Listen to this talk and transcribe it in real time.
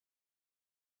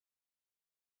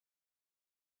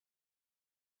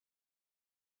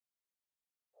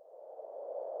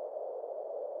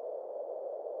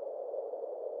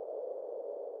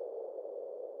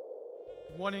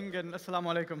Morning and assalamu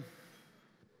alaikum.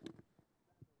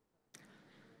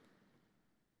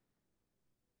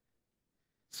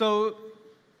 So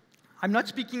I'm not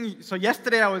speaking, so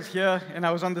yesterday I was here and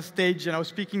I was on the stage and I was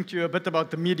speaking to you a bit about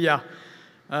the media.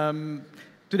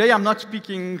 Today I'm not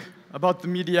speaking about the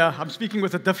media, I'm speaking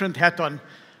with a different hat on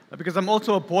because I'm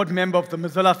also a board member of the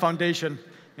Mozilla Foundation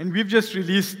and we've just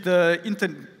released the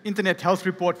Internet Health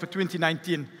Report for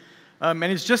 2019. And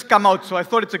it's just come out, so I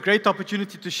thought it's a great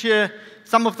opportunity to share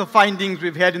some of the findings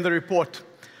we've had in the report.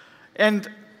 And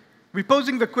we're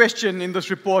posing the question in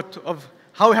this report of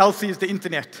how healthy is the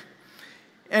internet?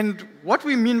 And what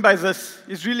we mean by this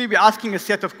is really we're asking a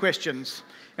set of questions.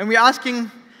 And we're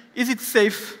asking, is it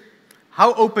safe?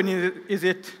 How open is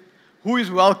it? Who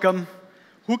is welcome?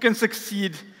 Who can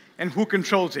succeed? And who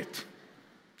controls it?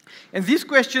 And these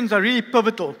questions are really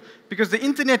pivotal because the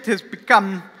internet has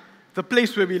become the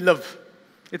place where we live.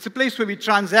 It's a place where we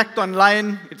transact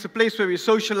online. It's a place where we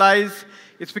socialize.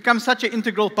 It's become such an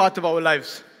integral part of our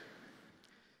lives.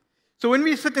 So when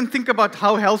we sit and think about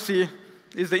how healthy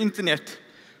is the internet,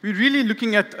 we're really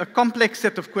looking at a complex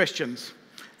set of questions.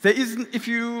 There isn't, if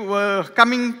you were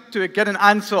coming to get an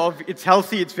answer of it's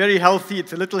healthy, it's very healthy,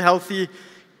 it's a little healthy,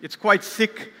 it's quite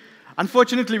sick,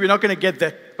 unfortunately, we're not going to get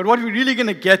that. But what we're really going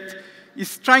to get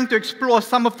is trying to explore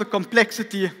some of the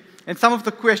complexity and some of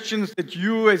the questions that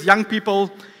you as young people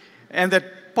and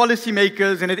that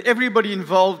policymakers and that everybody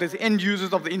involved as end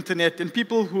users of the internet and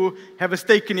people who have a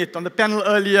stake in it. On the panel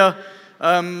earlier,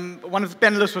 one of the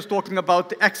panelists was talking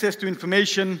about access to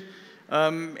information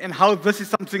and how this is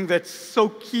something that's so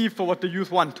key for what the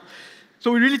youth want.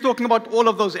 So we're really talking about all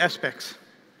of those aspects.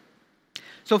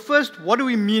 So first, what do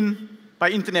we mean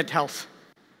by internet health?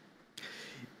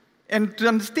 And to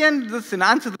understand this and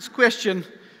answer this question,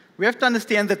 we have to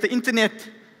understand that the internet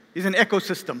is an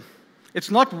ecosystem.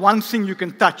 It's not one thing you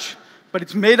can touch, but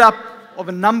it's made up of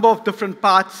a number of different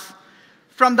parts,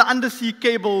 from the undersea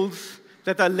cables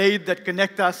that are laid that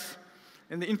connect us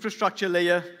in the infrastructure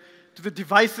layer, to the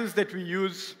devices that we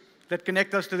use that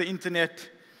connect us to the internet,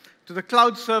 to the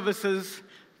cloud services,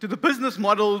 to the business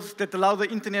models that allow the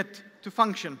internet to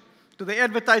function, to the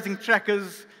advertising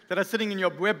trackers that are sitting in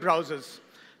your web browsers,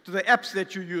 to the apps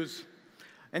that you use.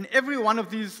 And every one of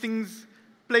these things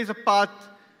plays a part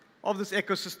of this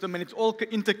ecosystem, and it's all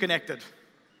interconnected.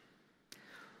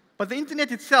 But the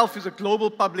internet itself is a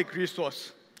global public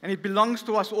resource, and it belongs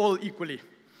to us all equally.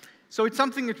 So it's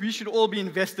something that we should all be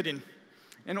invested in,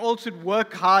 and all should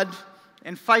work hard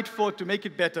and fight for to make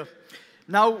it better.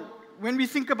 Now, when we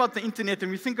think about the internet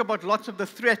and we think about lots of the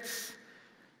threats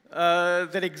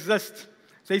that exist,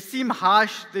 they seem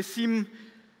harsh, they seem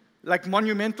like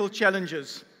monumental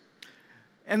challenges.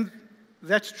 And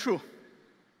that's true.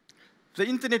 The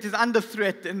internet is under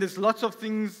threat, and there's lots of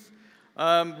things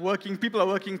working. People are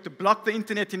working to block the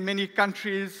internet in many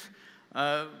countries.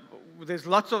 There's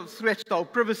lots of threats to our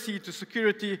privacy, to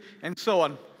security, and so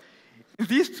on. And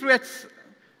these threats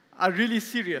are really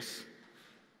serious.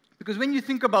 Because when you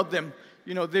think about them,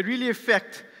 they really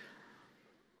affect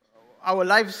our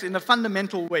lives in a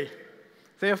fundamental way.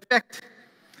 They affect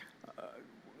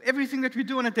everything that we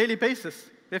do on a daily basis.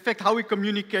 They affect how we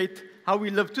communicate, how we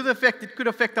live, to the effect it could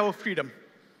affect our freedom.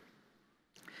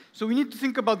 So we need to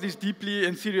think about this deeply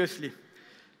and seriously.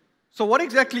 So what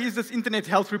exactly is this Internet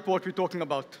Health Report we're talking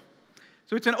about?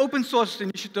 So it's an open source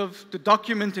initiative to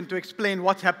document and to explain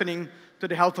what's happening to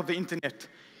the health of the internet.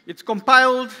 It's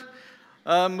compiled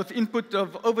with input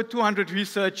of over 200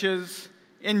 researchers,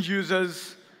 end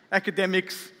users,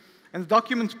 academics, and the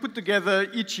documents put together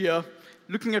each year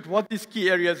looking at what these key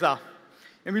areas are.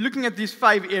 And we're looking at these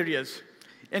 5 areas.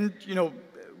 And,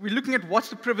 we're looking at what's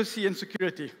the privacy and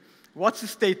security. What's the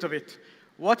state of it?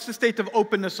 What's the state of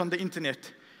openness on the internet?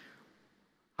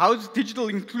 How is digital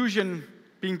inclusion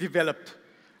being developed?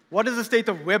 What does the state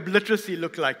of web literacy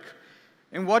look like?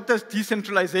 And what does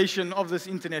decentralization of this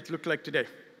internet look like today?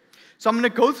 So I'm going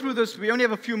to go through this. We only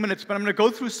have a few minutes, but I'm going to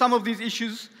go through some of these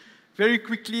issues very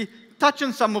quickly, touch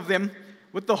on some of them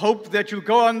with the hope that you'll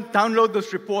go on, download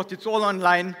this report. It's all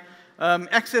online.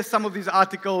 Access some of these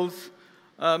articles,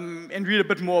 and read a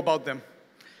bit more about them.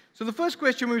 So the first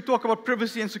question when we talk about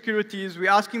privacy and security is we're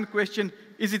asking the question,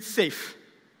 is it safe?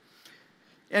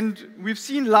 And we've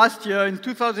seen last year, in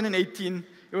 2018,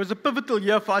 it was a pivotal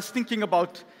year for us thinking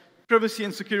about privacy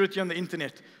and security on the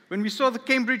internet. When we saw the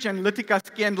Cambridge Analytica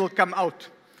scandal come out,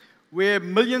 where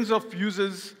millions of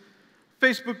users'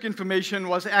 Facebook information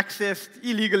was accessed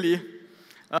illegally,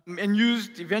 and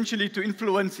used eventually to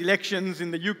influence elections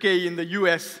in the UK, in the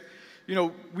US,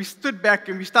 we stood back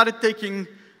and we started taking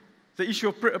the issue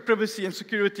of privacy and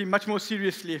security much more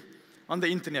seriously on the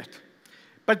internet.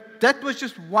 But that was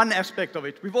just one aspect of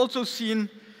it. We've also seen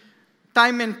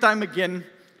time and time again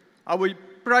our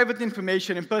private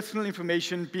information and personal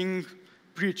information being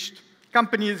breached.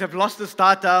 Companies have lost this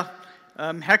data.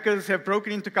 Hackers have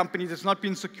broken into companies. It's not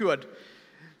been secured.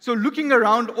 So looking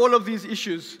around all of these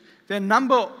issues, there are a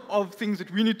number of things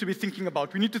that we need to be thinking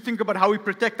about. We need to think about how we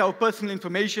protect our personal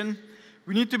information.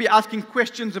 We need to be asking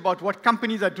questions about what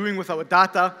companies are doing with our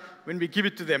data when we give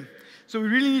it to them. So we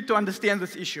really need to understand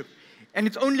this issue. And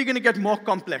it's only going to get more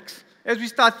complex. As we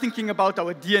start thinking about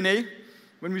our DNA,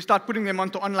 when we start putting them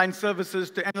onto online services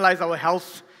to analyze our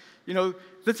health,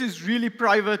 this is really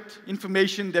private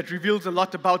information that reveals a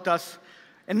lot about us,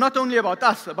 and not only about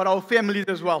us, about our families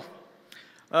as well.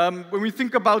 When we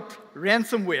think about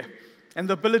ransomware and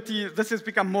the ability, this has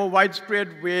become more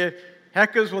widespread, where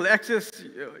hackers will access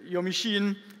your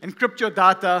machine, encrypt your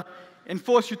data, and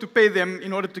force you to pay them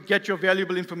in order to get your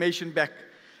valuable information back.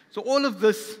 So all of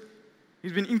this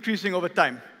has been increasing over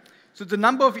time. So the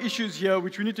number of issues here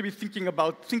which we need to be thinking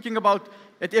about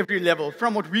at every level,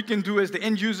 from what we can do as the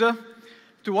end user,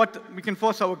 to what we can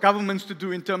force our governments to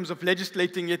do in terms of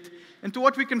legislating it, and to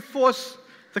what we can force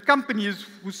the companies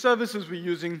whose services we're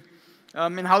using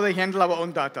and how they handle our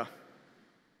own data.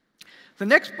 The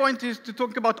next point is to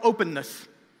talk about openness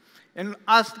and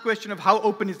ask the question of how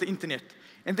open is the internet.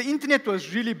 And the internet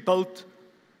was really built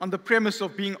on the premise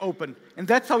of being open. And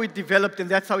that's how it developed and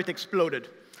that's how it exploded.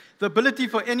 The ability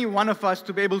for any one of us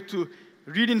to be able to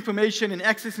read information and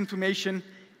access information,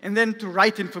 and then to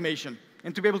write information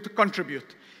and to be able to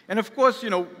contribute. And of course,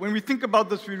 when we think about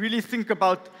this, we really think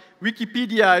about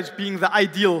Wikipedia as being the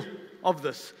ideal of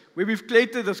this, where we've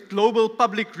created this global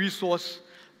public resource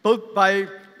built by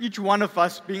each one of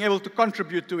us being able to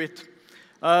contribute to it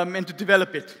and to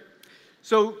develop it.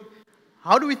 So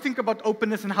how do we think about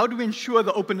openness, and how do we ensure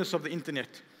the openness of the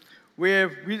internet,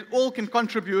 where we all can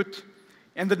contribute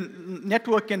and the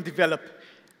network can develop?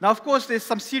 Now, of course, there's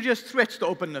some serious threats to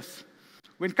openness.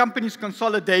 When companies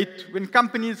consolidate, when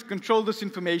companies control this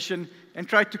information and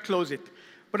try to close it.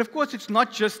 But of course, it's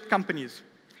not just companies.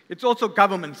 It's also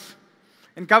governments.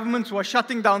 And governments who are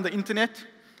shutting down the internet.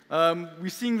 We're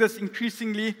seeing this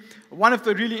increasingly. One of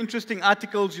the really interesting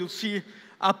articles you'll see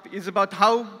up is about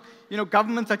how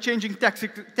governments are changing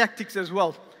tactics as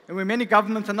well. And where many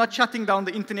governments are not shutting down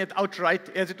the internet outright,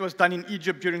 as it was done in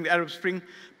Egypt during the Arab Spring,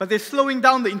 but they're slowing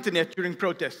down the internet during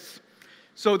protests.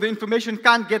 So the information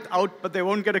can't get out, but they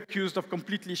won't get accused of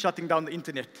completely shutting down the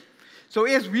internet. So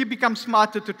as we become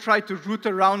smarter to try to root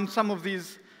around some of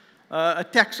these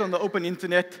attacks on the open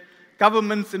internet,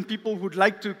 governments and people who'd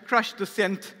like to crush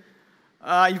dissent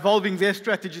are evolving their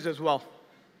strategies as well.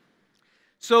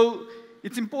 So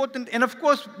it's important, and of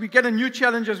course, we get a new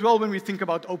challenge as well when we think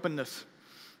about openness,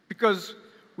 because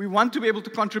we want to be able to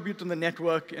contribute on the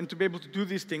network and to be able to do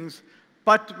these things,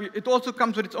 but it also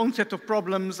comes with its own set of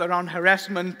problems around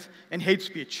harassment and hate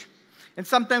speech. And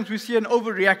sometimes we see an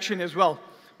overreaction as well,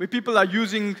 where people are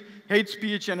using hate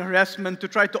speech and harassment to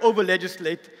try to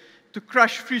over-legislate, to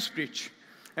crush free speech.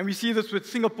 And we see this with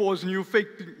Singapore's new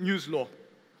fake news law.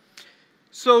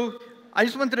 So I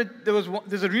just wanted to,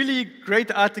 there's a really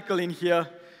great article in here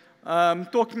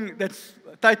that's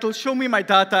titled, "Show Me My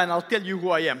Data and I'll Tell You Who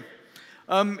I Am."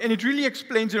 And it really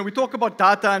explains, we talk about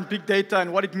data and big data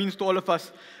and what it means to all of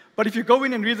us. But if you go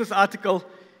in and read this article,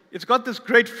 it's got this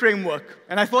great framework.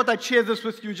 And I thought I'd share this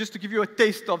with you just to give you a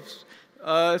taste of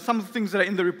some of the things that are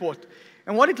in the report.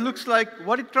 And what it looks like,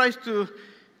 what it tries to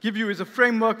give you is a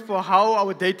framework for how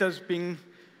our data is being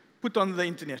put on the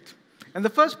internet. And the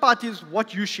first part is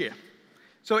what you share.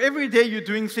 So every day you're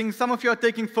doing things. Some of you are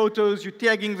taking photos, you're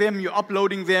tagging them, you're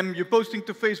uploading them, you're posting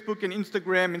to Facebook and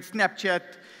Instagram and Snapchat.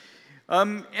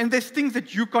 And there's things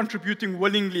that you're contributing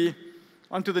willingly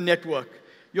onto the network.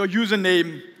 Your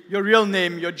username, your real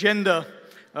name, your gender,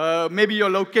 maybe your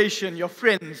location, your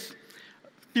friends,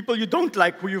 people you don't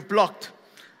like who you've blocked,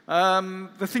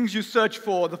 the things you search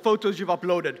for, the photos you've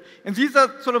uploaded. And these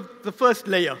are sort of the first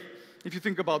layer, if you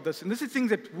think about this. And this is things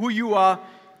that who you are,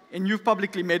 and you've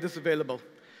publicly made this available.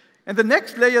 And the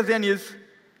next layer then is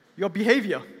your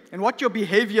behavior, and what your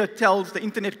behavior tells the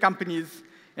internet companies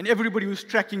and everybody who's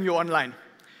tracking you online.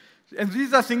 And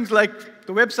these are things like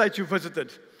the websites you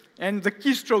visited, and the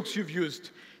keystrokes you've used.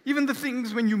 Even the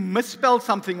things when you misspell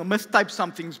something or mistype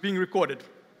something is being recorded.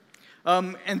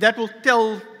 And that will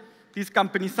tell these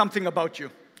companies something about you.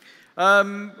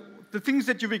 The things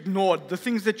that you've ignored, the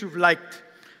things that you've liked,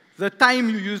 the time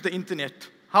you use the internet,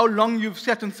 how long you've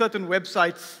sat on certain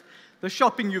websites, the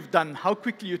shopping you've done, how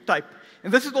quickly you type.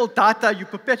 And this is all data you're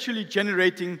perpetually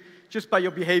generating just by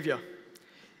your behavior.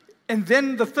 And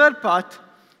then the third part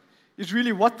is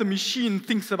really what the machine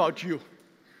thinks about you.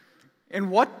 And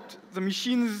what the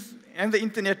machines and the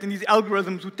internet and these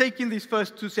algorithms will take in these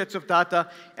first two sets of data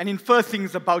and infer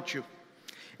things about you.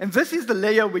 And this is the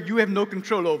layer where you have no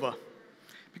control over.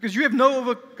 Because you have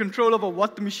no control over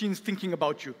what the machine's thinking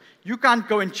about you. You can't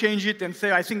go and change it and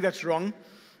say, I think that's wrong.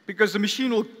 Because the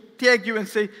machine will tag you and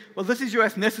say, well, this is your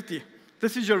ethnicity.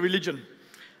 This is your religion.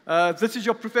 This is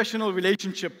your professional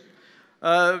relationship.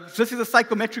 This is a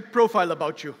psychometric profile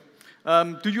about you.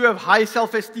 Do you have high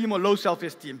self-esteem or low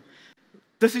self-esteem?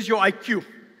 This is your IQ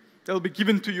that will be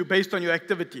given to you based on your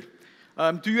activity.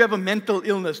 Do you have a mental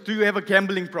illness? Do you have a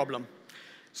gambling problem?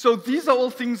 So these are all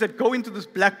things that go into this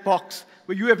black box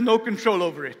where you have no control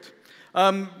over it.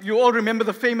 You all remember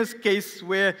the famous case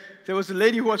where there was a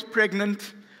lady who was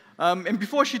pregnant, and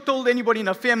before she told anybody in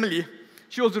her family,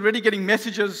 she was already getting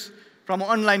messages from an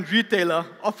online retailer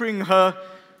offering her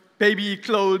baby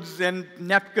clothes and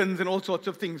napkins and all sorts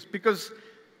of things, because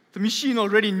the machine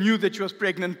already knew that she was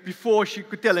pregnant before she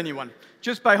could tell anyone,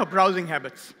 just by her browsing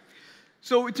habits.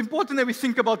 So it's important that we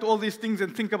think about all these things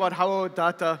and think about how our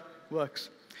data works.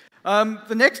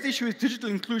 The next issue is digital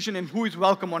inclusion and who is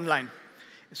welcome online.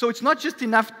 So it's not just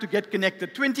enough to get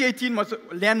connected. 2018 was a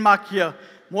landmark year.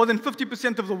 More than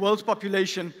 50% of the world's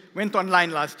population went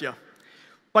online last year.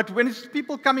 But when it's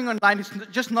people coming online, it's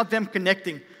just not them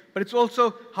connecting, but it's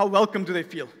also how welcome do they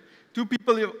feel. Do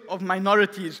people of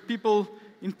minorities, people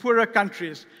in poorer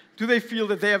countries, do they feel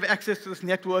that they have access to this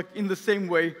network in the same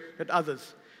way that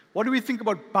others? What do we think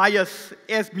about bias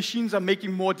as machines are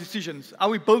making more decisions? Are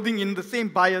we building in the same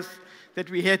bias that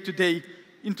we had today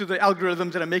into the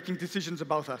algorithms that are making decisions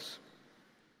about us?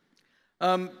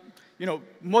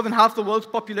 More than half the world's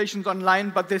population is online,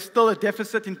 but there's still a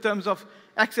deficit in terms of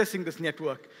accessing this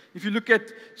network. If you look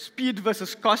at speed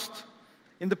versus cost,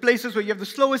 in the places where you have the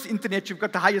slowest internet, you've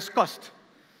got the highest cost.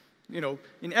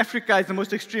 In Africa is the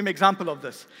most extreme example of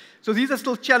this. So these are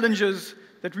still challenges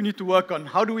that we need to work on.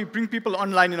 How do we bring people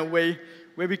online in a way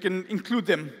where we can include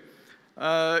them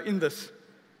in this?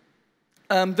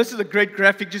 This is a great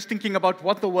graphic just thinking about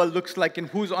what the world looks like and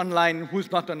who's online and who's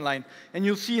not online. And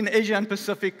you'll see in Asia and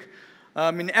Pacific,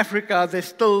 in Africa, there's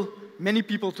still many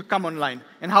people to come online.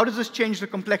 And how does this change the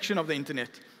complexion of the internet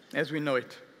as we know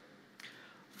it?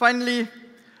 Finally,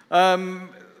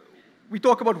 we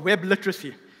talk about web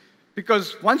literacy.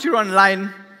 Because once you're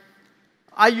online,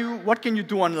 what can you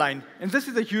do online? And this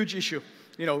is a huge issue.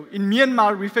 In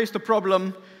Myanmar, we faced a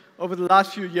problem over the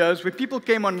last few years where people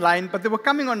came online, but they were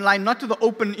coming online not to the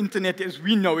open internet as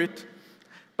we know it,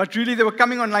 but really they were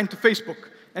coming online to Facebook.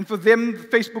 And for them,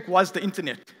 Facebook was the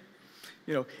internet.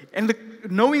 And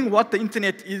knowing what the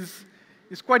internet is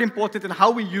quite important in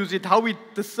how we use it, how we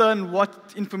discern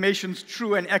what information is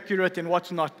true and accurate and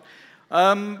what's not.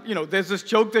 There's this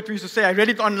joke that we used to say, I read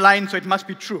it online, so it must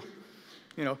be true.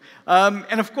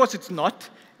 And of course it's not.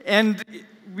 And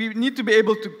we need to be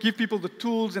able to give people the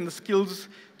tools and the skills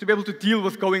to be able to deal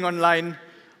with going online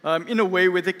in a way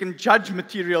where they can judge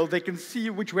material, they can see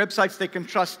which websites they can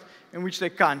trust and which they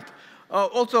can't.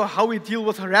 Also, how we deal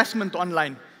with harassment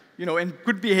online, and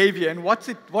good behavior, and what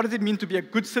does it mean to be a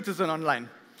good citizen online.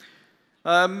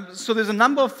 So there's a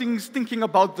number of things thinking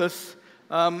about this.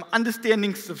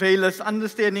 Understanding surveillance,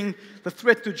 understanding the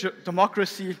threat to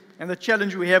democracy and the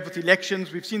challenge we have with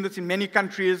elections. We've seen this in many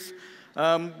countries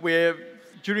where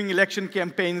during election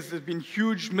campaigns there's been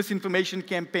huge misinformation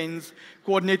campaigns,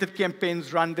 coordinated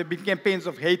campaigns run. There have been campaigns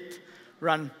of hate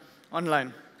run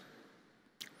online.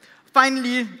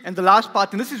 Finally, and the last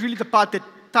part, and this is really the part that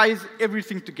ties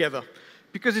everything together,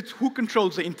 because it's who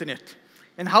controls the internet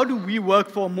and how do we work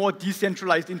for a more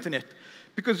decentralized internet.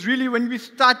 Because really, when we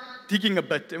start digging a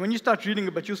bit, and when you start reading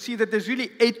a bit, you'll see that there's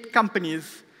really 8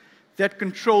 companies that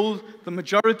control the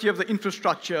majority of the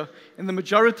infrastructure and the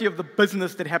majority of the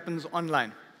business that happens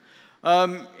online.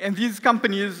 And these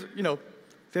companies, there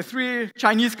are 3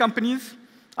 Chinese companies,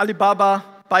 Alibaba,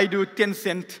 Baidu,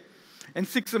 Tencent, and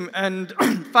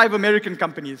 5 American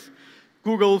companies,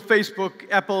 Google, Facebook,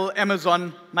 Apple,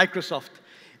 Amazon, Microsoft.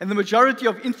 And the majority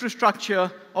of infrastructure,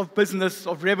 of business,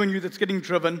 of revenue that's getting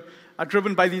driven are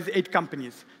driven by these 8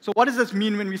 companies. So what does this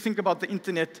mean when we think about the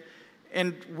internet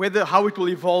and how it will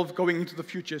evolve going into the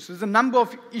future? So there's a number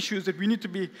of issues that we need to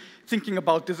be thinking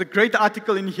about. There's a great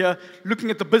article in here looking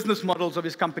at the business models of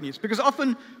these companies, because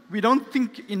often we don't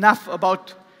think enough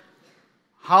about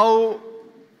how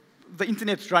the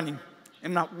internet's running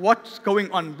and what's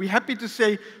going on. We're happy to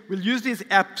say we'll use these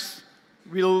apps,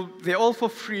 they're all for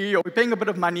free, or we're paying a bit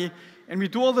of money, and we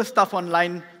do all this stuff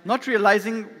online, not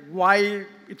realizing why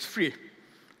it's free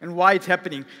and why it's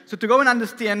happening. So to go and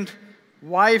understand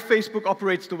why Facebook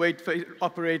operates the way it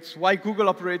operates, why Google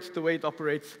operates the way it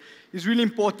operates, is really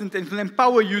important, and it will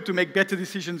empower you to make better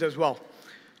decisions as well.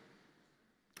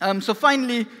 So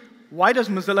finally, why does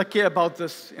Mozilla care about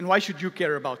this, and why should you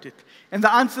care about it? And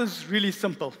the answer is really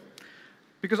simple.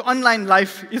 Because online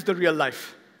life is the real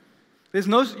life. There's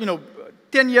no,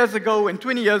 10 years ago and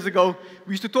 20 years ago,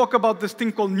 we used to talk about this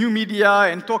thing called new media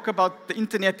and talk about the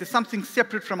internet as something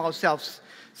separate from ourselves.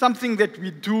 Something that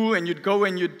we do, and you'd go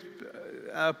and you'd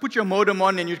put your modem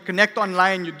on and you'd connect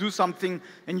online, you'd do something,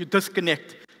 and you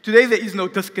disconnect. Today, there is no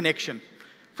disconnection.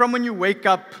 From when you wake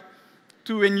up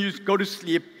to when you go to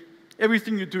sleep,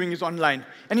 everything you're doing is online.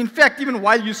 And in fact, even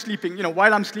while you're sleeping,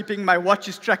 while I'm sleeping, my watch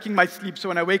is tracking my sleep. So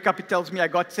when I wake up, it tells me I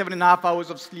got 7.5 hours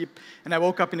of sleep, and I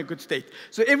woke up in a good state.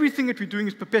 So everything that we're doing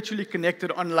is perpetually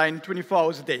connected online 24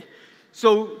 hours a day.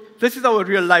 So this is our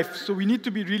real life. So we need to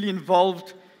be really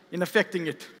involved in affecting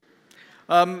it.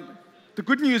 The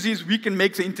good news is we can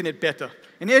make the internet better.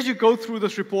 And as you go through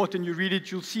this report and you read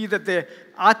it, you'll see that the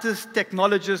artists,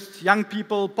 technologists, young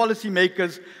people,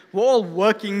 policymakers were all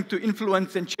working to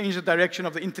influence and change the direction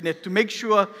of the internet to make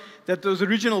sure that those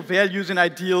original values and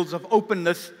ideals of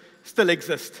openness still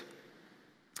exist.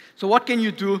 So what can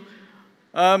you do?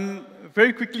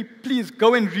 Very quickly, please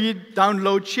go and read,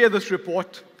 download, share this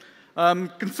report.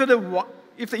 Consider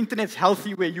if the internet's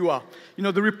healthy where you are.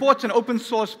 The report's an open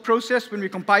source process when we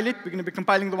compile it. We're going to be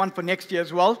compiling the one for next year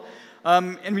as well.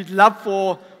 And we'd love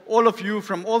for all of you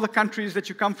from all the countries that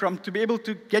you come from to be able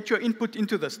to get your input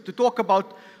into this, to talk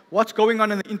about what's going on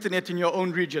the internet in your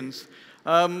own regions.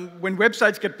 When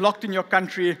websites get blocked in your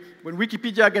country, when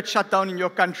Wikipedia gets shut down in your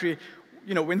country,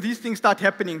 when these things start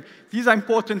happening, these are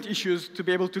important issues to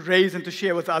be able to raise and to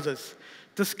share with others.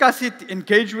 Discuss it,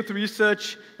 engage with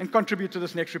research, and contribute to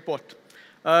this next report.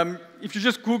 If you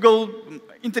just Google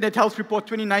Internet Health Report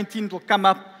 2019, it will come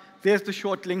up. There's the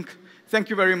short link. Thank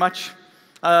you very much.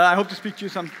 I hope to speak to you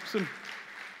soon.